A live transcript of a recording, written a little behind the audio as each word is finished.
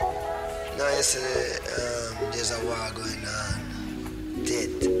Now yesterday, there's a war going on.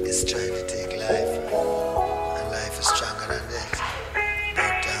 Death is trying to take life, and life is stronger than death.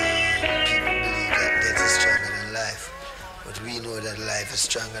 But people believe that death is stronger than life. But we know that life is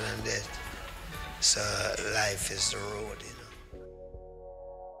stronger than death. So life is the road, you know.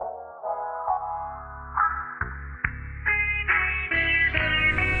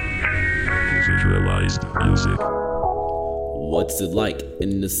 Visualized music. What's it like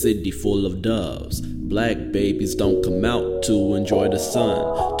in a city full of doves? Black babies don't come out to enjoy the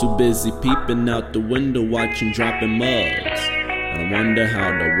sun. Too busy peeping out the window watching dropping mugs. And I wonder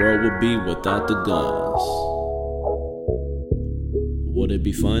how the world would be without the guns. Would it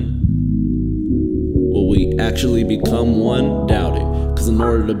be fun? Will we actually become one? Doubt it. Cause in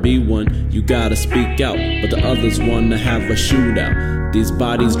order to be one, you gotta speak out. But the others wanna have a shootout. These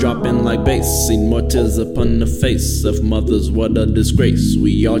bodies dropping like bass. Seen more tears upon the face of mothers, what a disgrace.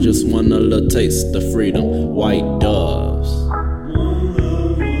 We all just want a little taste of freedom. White doves.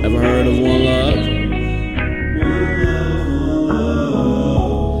 Ever heard of One Love?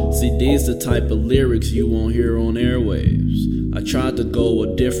 See, these the type of lyrics you won't hear on airwaves. I tried to go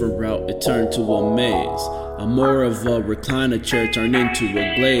a different route, it turned to a maze. I'm more of a recliner chair turned into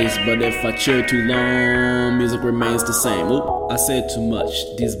a glaze. But if I cheer too long, music remains the same. Oop, I said too much.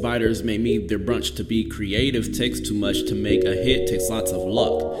 These biters may need their brunch. To be creative takes too much. To make a hit takes lots of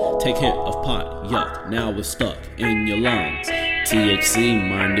luck. Take hit of pot, yuck, now it's stuck in your lungs. THC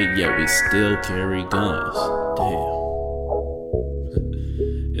minded, yet we still carry guns. Damn.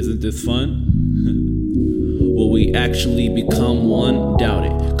 Isn't this fun? Will we actually become one? Doubt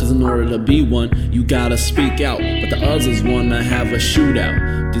it. Cause in order to be one, you gotta speak out. But the others wanna have a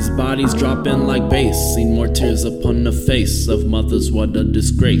shootout. These bodies dropping like bass. Seen more tears upon the face of mothers, what a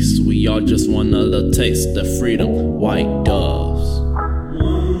disgrace. We all just want a little taste of freedom. White doves.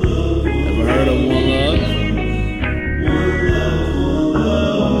 Ever heard of One Love?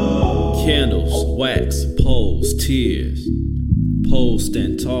 Candles, wax, poles, tears. Poles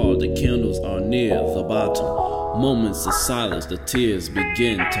stand tall, the candles are near the bottom. Moments of silence, the tears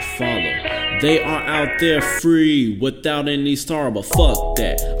begin to follow. They are out there free, without any sorrow, but fuck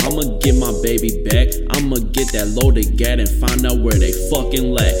that. I'ma get my baby back, I'ma get that loaded gat and find out where they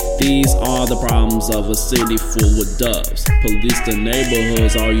fucking lack. These are the problems of a city full with doves. Police the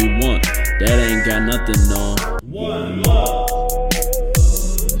neighborhoods all you want, that ain't got nothing on. One love.